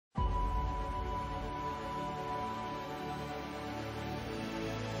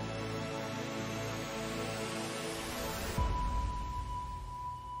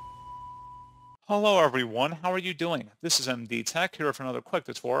Hello everyone, how are you doing? This is MD Tech here for another quick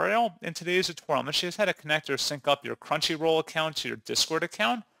tutorial. In today's tutorial, I'm going to show you how to connect or sync up your CrunchyRoll account to your Discord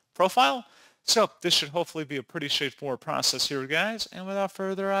account profile. So this should hopefully be a pretty straightforward process here, guys. And without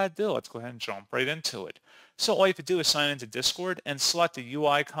further ado, let's go ahead and jump right into it. So all you have to do is sign into Discord and select the U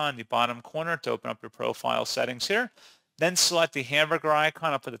icon in the bottom corner to open up your profile settings here. Then select the hamburger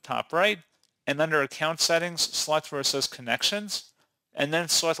icon up at the top right. And under account settings, select where it says connections and then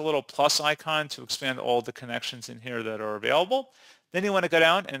select a little plus icon to expand all the connections in here that are available. Then you want to go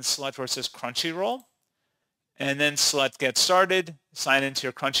down and select where it says CrunchyRoll, and then select Get Started, sign into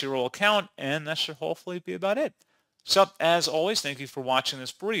your CrunchyRoll account, and that should hopefully be about it. So, as always, thank you for watching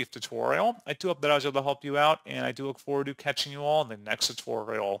this brief tutorial. I do hope that I was able to help you out, and I do look forward to catching you all in the next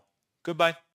tutorial. Goodbye.